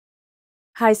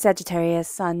Hi, Sagittarius,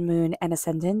 Sun, Moon, and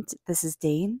Ascendant. This is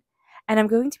Dane, and I'm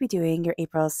going to be doing your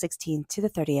April 16th to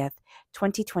the 30th,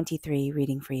 2023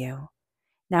 reading for you.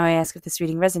 Now, I ask if this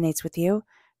reading resonates with you.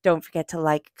 Don't forget to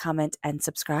like, comment, and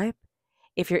subscribe.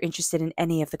 If you're interested in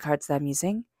any of the cards that I'm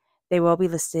using, they will be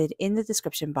listed in the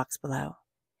description box below.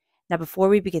 Now, before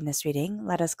we begin this reading,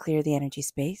 let us clear the energy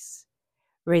space,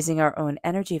 raising our own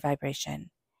energy vibration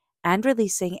and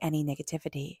releasing any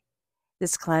negativity.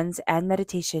 This cleanse and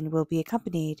meditation will be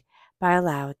accompanied by a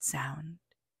loud sound.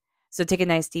 So take a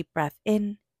nice deep breath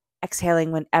in,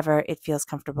 exhaling whenever it feels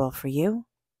comfortable for you.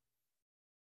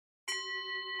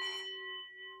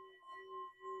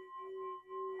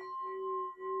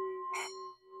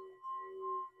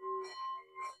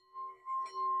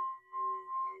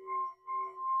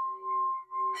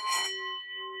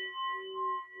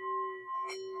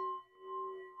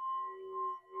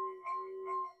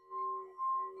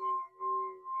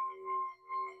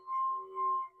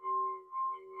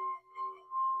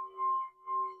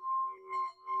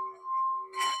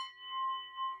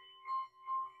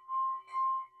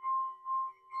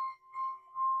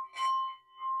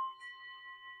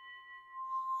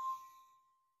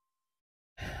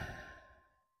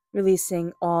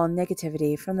 Releasing all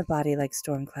negativity from the body like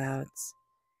storm clouds,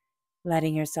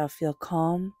 letting yourself feel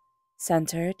calm,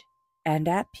 centered, and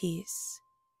at peace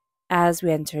as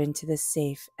we enter into this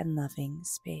safe and loving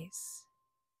space.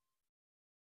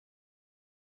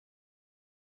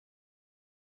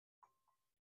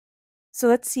 So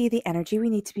let's see the energy we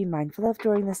need to be mindful of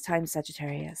during this time,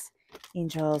 Sagittarius.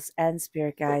 Angels and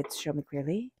spirit guides, show me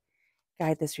clearly.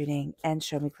 Guide this reading and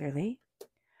show me clearly.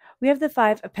 We have the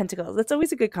Five of Pentacles. That's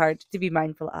always a good card to be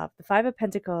mindful of. The Five of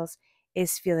Pentacles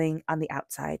is feeling on the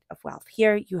outside of wealth.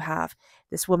 Here you have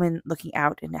this woman looking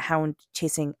out and a hound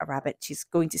chasing a rabbit. She's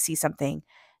going to see something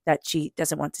that she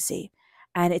doesn't want to see.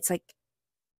 And it's like,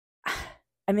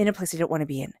 I'm in a place I don't want to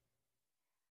be in.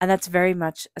 And that's very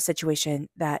much a situation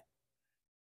that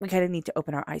we kind of need to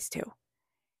open our eyes to.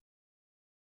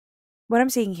 What I'm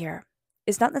seeing here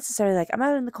is not necessarily like, I'm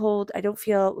out in the cold, I don't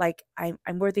feel like I'm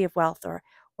worthy of wealth or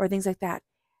things like that.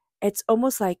 It's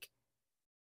almost like,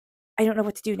 I don't know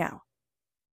what to do now.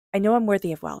 I know I'm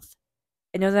worthy of wealth.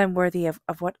 I know that I'm worthy of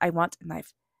what I want in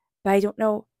life, but I don't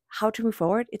know how to move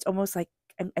forward. It's almost like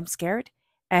I'm scared.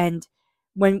 And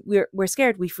when we're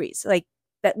scared, we freeze. Like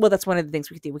that. Well, that's one of the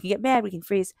things we can do. We can get mad. We can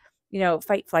freeze.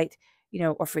 Fight, flight.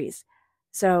 Or freeze.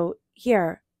 So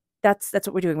here, that's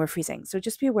what we're doing. We're freezing. So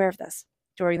just be aware of this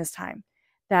during this time.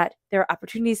 That there are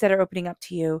opportunities that are opening up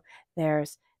to you.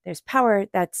 There's power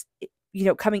that's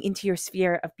coming into your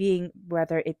sphere of being,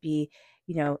 whether it be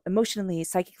emotionally,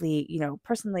 psychically,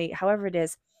 personally, however it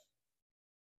is.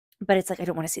 But it's like, I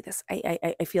don't want to see this.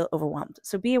 I feel overwhelmed.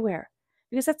 So be aware,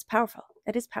 because that's powerful.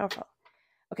 That is powerful.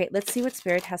 Okay, let's see what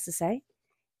Spirit has to say.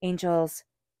 Angels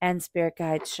and Spirit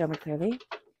guides, show me clearly.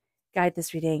 Guide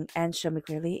this reading and show me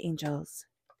clearly, angels.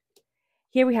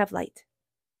 Here we have light.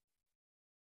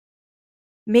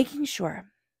 Making sure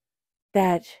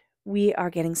that we are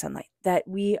getting sunlight, that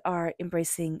we are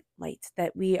embracing light,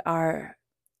 that we are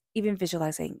even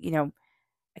visualizing,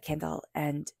 a candle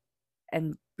and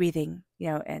breathing,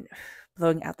 and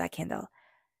blowing out that candle,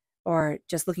 or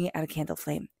just looking at a candle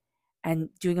flame and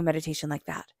doing a meditation like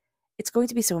that. It's going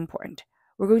to be so important.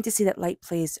 We're going to see that light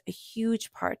plays a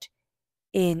huge part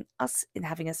in us, in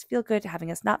having us feel good, having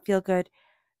us not feel good,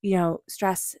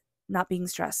 stress, not being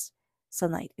stressed.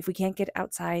 Sunlight. If we can't get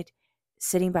outside,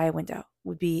 sitting by a window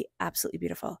would be absolutely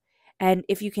beautiful. And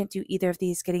if you can't do either of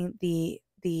these, getting the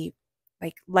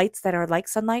like lights that are like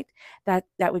sunlight, that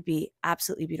would be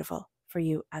absolutely beautiful for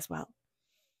you as well.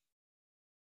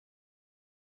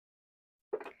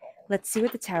 Let's see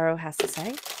what the tarot has to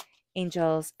say.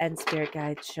 Angels and spirit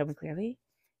guides, show me clearly.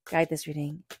 Guide this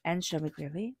reading and show me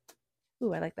clearly.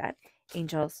 Ooh, I like that.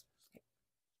 Angels.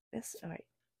 This, all right.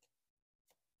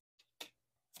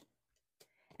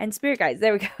 And spirit guides,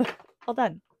 there we go. All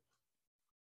done.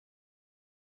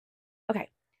 Okay,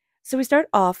 so we start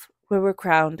off where we're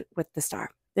crowned with the star.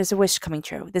 There's a wish coming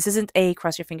true. This isn't a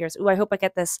cross your fingers. Ooh, I hope I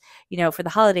get this, for the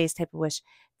holidays type of wish.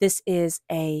 This is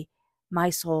a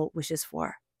my soul wishes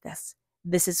for this.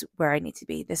 This is where I need to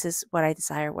be. This is what I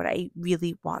desire, what I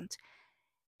really want.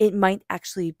 It might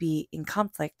actually be in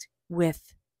conflict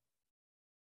with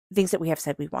things that we have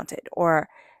said we wanted, or,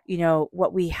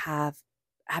 what we have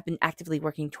been actively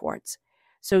working towards.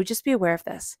 So just be aware of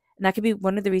this. And that could be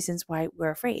one of the reasons why we're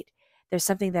afraid. There's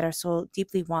something that our soul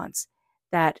deeply wants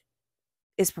that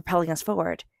is propelling us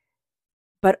forward.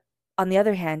 But on the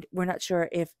other hand, we're not sure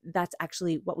if that's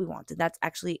actually what we want and that's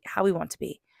actually how we want to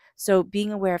be. So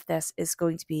being aware of this is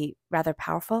going to be rather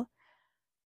powerful.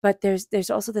 But there's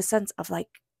also the sense of like,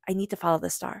 I need to follow the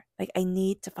star. Like, I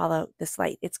need to follow this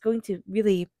light. It's going to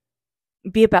really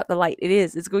be about the light. It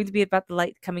is. It's going to be about the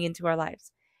light coming into our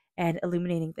lives and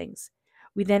illuminating things.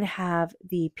 We then have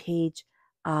the Page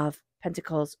of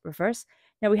Pentacles reverse.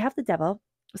 Now we have the Devil.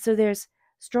 So there's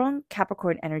strong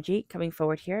Capricorn energy coming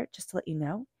forward here, just to let you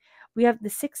know. We have the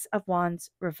Six of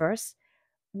Wands reverse,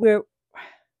 where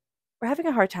we're having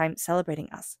a hard time celebrating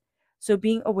us. So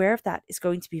being aware of that is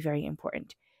going to be very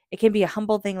important. It can be a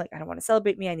humble thing, like I don't want to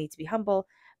celebrate me, I need to be humble.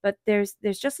 But there's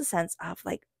just a sense of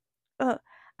like, oh,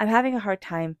 I'm having a hard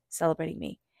time celebrating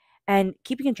me. And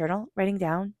keeping a journal, writing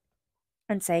down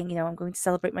and saying, I'm going to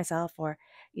celebrate myself, or,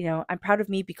 I'm proud of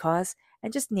me because,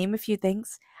 and just name a few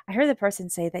things. I heard the person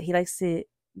say that he likes to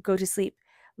go to sleep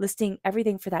listing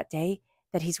everything for that day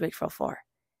that he's grateful for.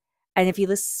 And if he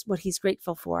lists what he's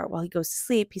grateful for while he goes to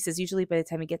sleep, he says usually by the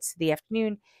time he gets to the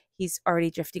afternoon, he's already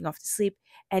drifting off to sleep.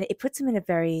 And it puts him in a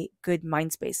very good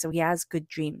mind space. So he has good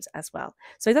dreams as well.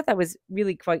 So I thought that was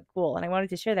really quite cool. And I wanted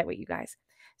to share that with you guys.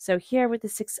 So here with the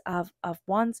Six of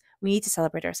Wands, we need to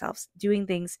celebrate ourselves, doing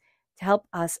things to help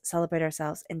us celebrate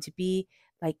ourselves and to be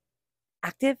like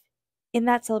active in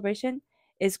that celebration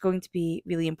is going to be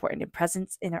really important and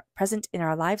present in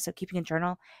our lives. So keeping a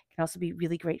journal can also be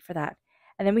really great for that.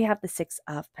 And then we have the Six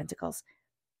of Pentacles.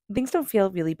 Things don't feel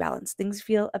really balanced. Things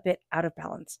feel a bit out of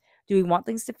balance. Do we want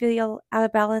things to feel out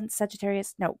of balance,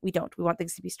 Sagittarius? No, we don't. We want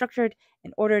things to be structured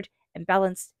and ordered and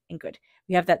balanced and good.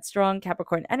 We have that strong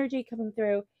Capricorn energy coming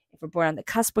through. If we're born on the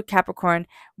cusp with Capricorn,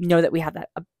 we know that we have that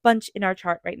a bunch in our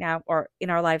chart right now or in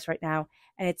our lives right now.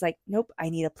 And it's like, nope, I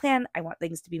need a plan. I want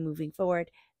things to be moving forward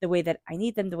the way that I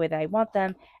need them, the way that I want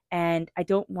them. And I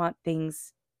don't want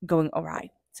things going awry.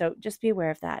 So just be aware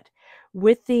of that.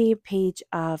 With the Page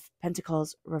of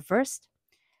Pentacles reversed,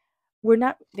 we're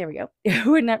not, there we go,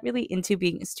 we're not really into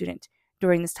being a student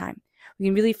during this time. We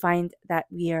can really find that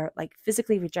we are like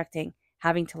physically rejecting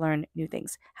having to learn new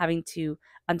things, having to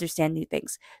understand new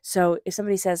things. So if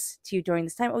somebody says to you during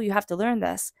this time, oh, you have to learn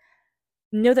this,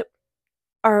 know that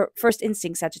our first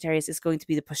instinct, Sagittarius, is going to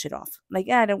be to push it off. Like,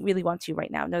 I don't really want to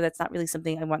right now. No, that's not really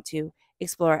something I want to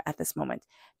explore at this moment.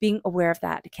 Being aware of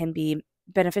that can be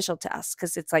beneficial to us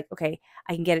because it's like, okay,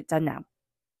 I can get it done now.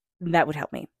 And that would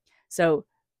help me. So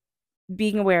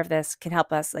being aware of this can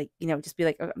help us, like, just be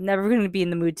like, oh, I'm never going to be in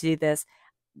the mood to do this.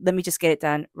 Let me just get it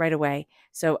done right away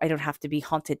so I don't have to be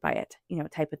haunted by it,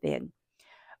 type of thing.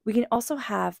 We can also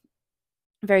have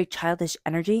very childish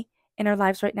energy in our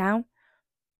lives right now,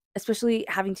 especially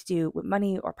having to do with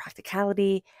money or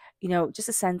practicality, just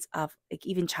a sense of like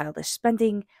even childish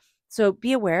spending. So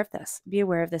be aware of this. Be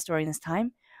aware of this during this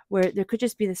time where there could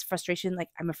just be this frustration, like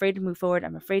I'm afraid to move forward,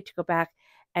 I'm afraid to go back.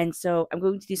 And so I'm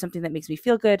going to do something that makes me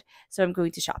feel good. So I'm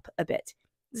going to shop a bit.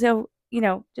 So,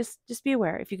 just be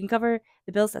aware. If you can cover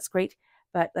the bills, that's great.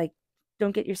 But like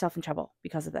don't get yourself in trouble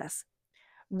because of this.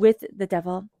 With the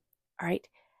Devil, all right.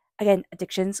 Again,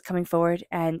 addictions coming forward,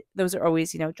 and those are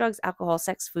always, drugs, alcohol,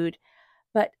 sex, food.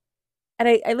 But and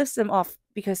I list them off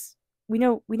because we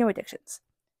know addictions.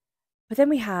 But then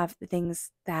we have the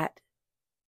things that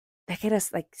get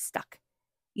us like stuck.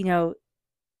 You know,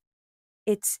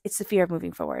 it's the fear of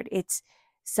moving forward. It's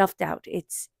self-doubt,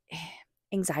 it's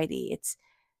anxiety, it's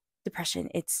depression,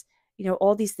 it's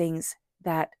all these things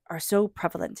that are so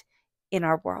prevalent in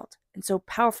our world and so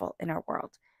powerful in our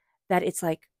world that it's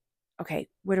like, okay,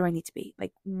 where do I need to be?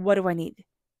 Like, what do I need?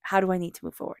 How do I need to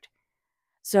move forward?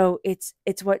 So it's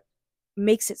what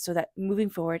makes it so that moving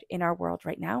forward in our world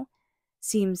right now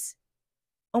seems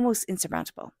almost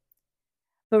insurmountable.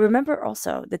 But remember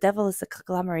also, the devil is the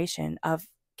conglomeration of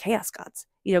chaos gods,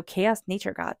 chaos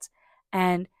nature gods.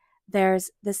 And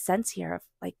there's this sense here of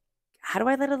like, how do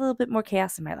I let a little bit more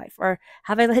chaos in my life? Or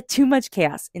have I let too much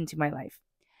chaos into my life?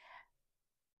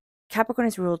 Capricorn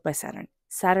is ruled by Saturn.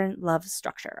 Saturn loves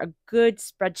structure. A good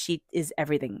spreadsheet is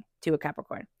everything to a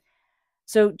Capricorn.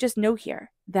 So just know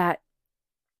here that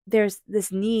there's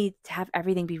this need to have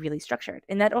everything be really structured.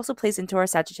 And that also plays into our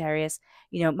Sagittarius,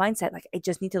 mindset. Like, I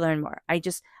just need to learn more. I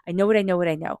know what I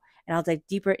know, and I'll dive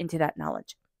deeper into that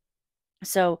knowledge.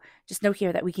 So just know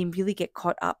here that we can really get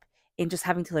caught up in just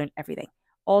having to learn everything,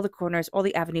 all the corners, all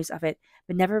the avenues of it,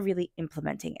 but never really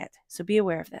implementing it. So be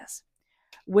aware of this.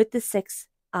 With the Six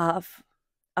of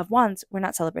Wands, we're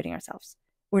not celebrating ourselves.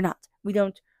 We're not. We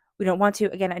don't want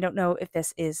to. Again, I don't know if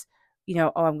this is,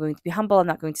 oh, I'm going to be humble, I'm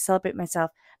not going to celebrate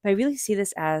myself. But I really see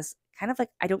this as kind of like,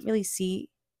 I don't really see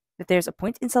that there's a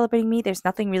point in celebrating me. There's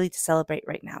nothing really to celebrate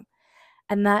right now.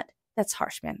 And that's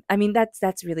harsh, man. I mean,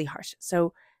 that's really harsh.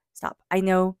 So stop. I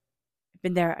know I've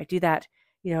been there. I do that,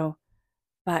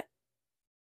 but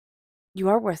you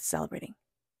are worth celebrating.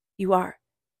 You are.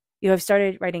 I've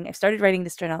started writing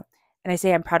this journal, and I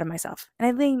say I'm proud of myself. And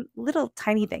I name little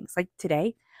tiny things. Like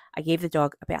today, I gave the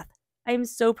dog a bath. I am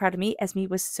so proud of me. Esme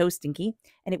was so stinky,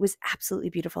 and it was absolutely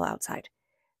beautiful outside.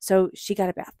 So she got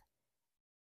a bath.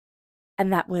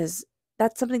 And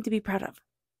that's something to be proud of.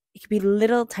 It could be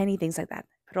little tiny things like that.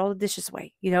 Put all the dishes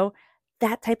away,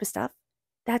 that type of stuff.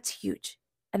 That's huge.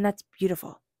 And that's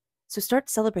beautiful. So start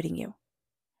celebrating you.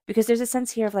 Because there's a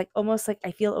sense here of like almost like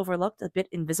I feel overlooked, a bit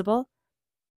invisible.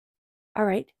 All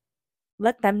right,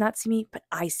 let them not see me, but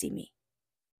I see me.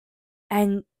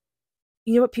 And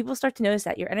you know what? People start to notice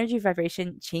that your energy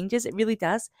vibration changes. It really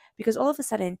does. Because all of a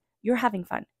sudden, you're having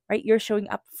fun, right? You're showing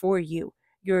up for you.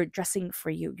 You're dressing for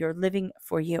you. You're living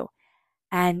for you.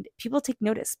 And people take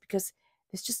notice because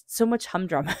there's just so much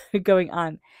humdrum going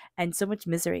on and so much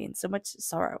misery and so much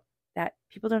sorrow that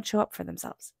people don't show up for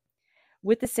themselves.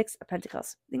 With the Six of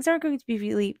Pentacles, things aren't going to be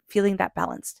really feeling that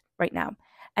balanced right now.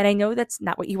 And I know that's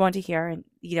not what you want to hear. And,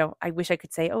 I wish I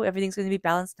could say, oh, everything's going to be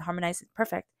balanced and harmonized and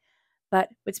perfect. But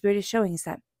what Spirit is showing is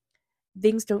that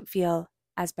things don't feel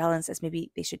as balanced as maybe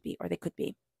they should be or they could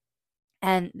be.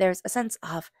 And there's a sense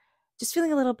of just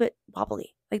feeling a little bit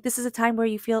wobbly. Like this is a time where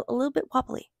you feel a little bit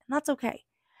wobbly, and that's okay.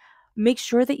 Make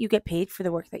sure that you get paid for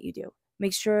the work that you do.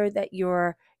 Make sure that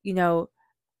you're,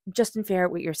 just and fair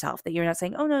with yourself, that you're not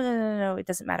saying, oh no, no, no, no, it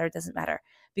doesn't matter,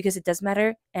 because it does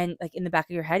matter. And like in the back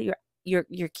of your head,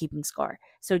 you're keeping score.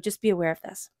 So just be aware of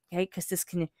this, okay? Because this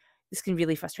can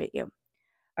really frustrate you.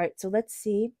 All right, so let's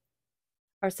see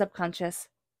our subconscious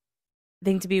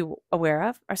thing to be aware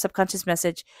of. Our subconscious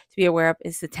message to be aware of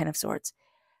is the Ten of Swords.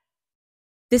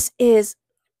 This is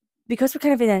because we're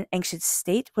kind of in an anxious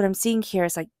state. What I'm seeing here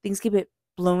is like things can get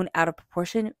blown out of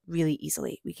proportion really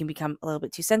easily. We can become a little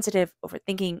bit too sensitive,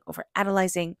 overthinking,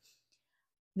 overanalyzing.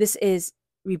 This is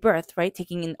rebirth, right?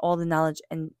 Taking in all the knowledge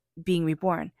and being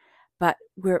reborn. But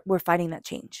we're fighting that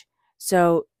change.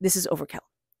 So this is overkill.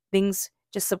 Things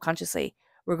just subconsciously,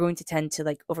 we're going to tend to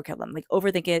like overkill them, like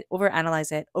overthink it,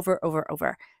 overanalyze it,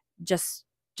 over. Just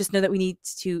know that we need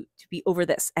to be over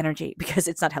this energy because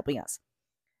it's not helping us.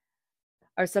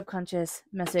 Our subconscious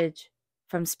message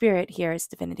from Spirit here is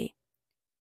divinity.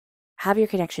 Have your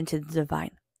connection to the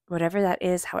divine, whatever that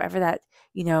is, however that,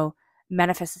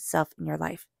 manifests itself in your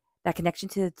life. That connection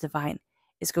to the divine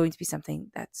is going to be something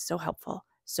that's so helpful,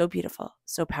 so beautiful,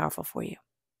 so powerful for you.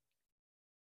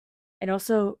 And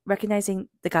also recognizing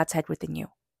the God's head within you.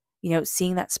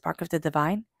 Seeing that spark of the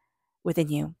divine within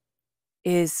you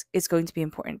is going to be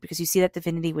important because you see that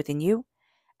divinity within you,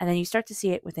 and then you start to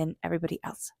see it within everybody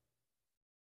else.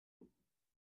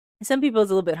 Some people it's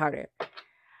a little bit harder.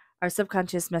 Our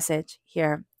subconscious message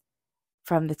here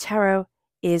from the tarot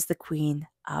is the Queen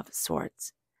of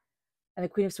Swords. And the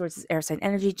Queen of Swords is air sign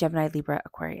energy, Gemini, Libra,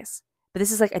 Aquarius. But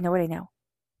this is like, I know what I know.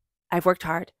 I've worked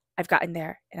hard. I've gotten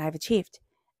there and I've achieved.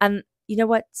 And you know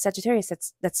what, Sagittarius,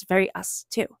 that's very us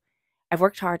too. I've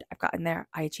worked hard. I've gotten there.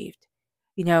 I achieved.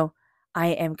 I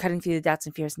am cutting through the doubts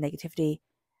and fears and negativity.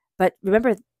 But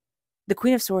remember, the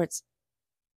Queen of Swords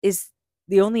is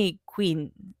the only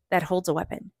queen that holds a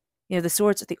weapon. The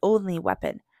swords are the only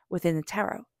weapon within the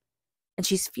tarot. And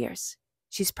she's fierce.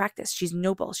 She's practiced. She's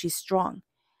noble. She's strong.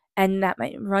 And that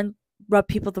might rub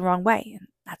people the wrong way. And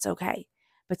that's okay.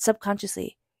 But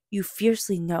subconsciously, you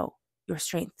fiercely know your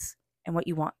strengths and what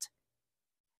you want.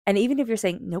 And even if you're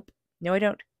saying, nope, no, I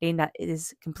don't, and that it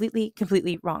is completely,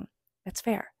 completely wrong, that's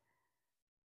fair.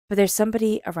 But there's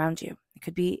somebody around you. It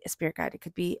could be a spirit guide. It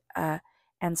could be an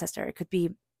ancestor. It could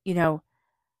be, it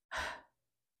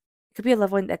could be a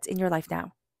loved one that's in your life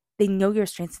now. They know your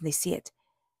strengths and they see it.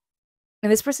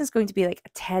 And this person is going to be like a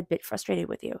tad bit frustrated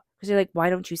with you because you're like, why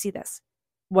don't you see this?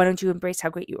 Why don't you embrace how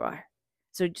great you are?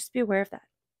 So just be aware of that.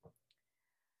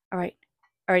 All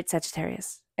right,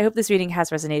 Sagittarius. I hope this reading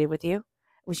has resonated with you.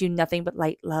 I wish you nothing but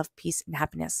light, love, peace, and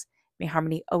happiness. May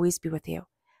harmony always be with you.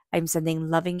 I'm sending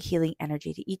loving, healing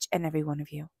energy to each and every one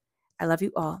of you. I love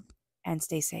you all and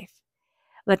stay safe.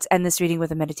 Let's end this reading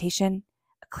with a meditation,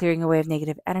 a clearing away of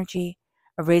negative energy,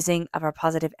 a raising of our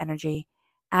positive energy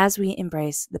as we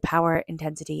embrace the power,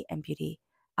 intensity, and beauty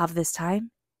of this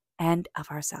time and of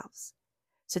ourselves.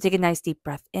 So take a nice deep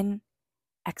breath in,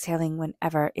 exhaling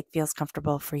whenever it feels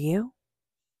comfortable for you.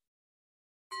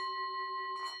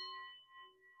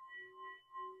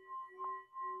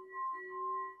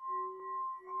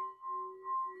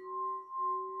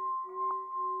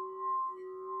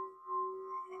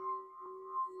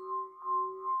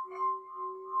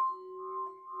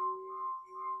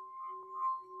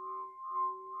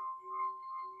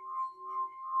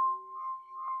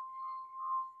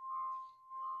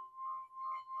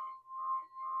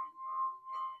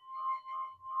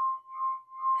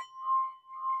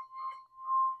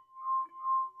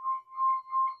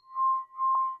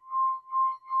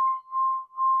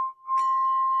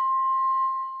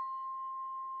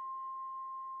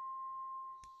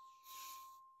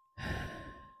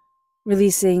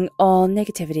 Releasing all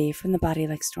negativity from the body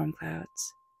like storm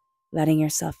clouds, letting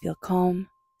yourself feel calm,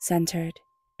 centered,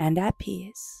 and at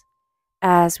peace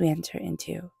as we enter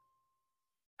into,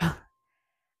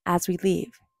 as we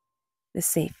leave this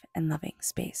safe and loving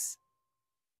space.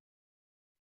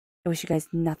 I wish you guys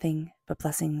nothing but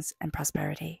blessings and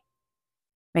prosperity.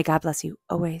 May God bless you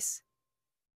always.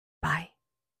 Bye.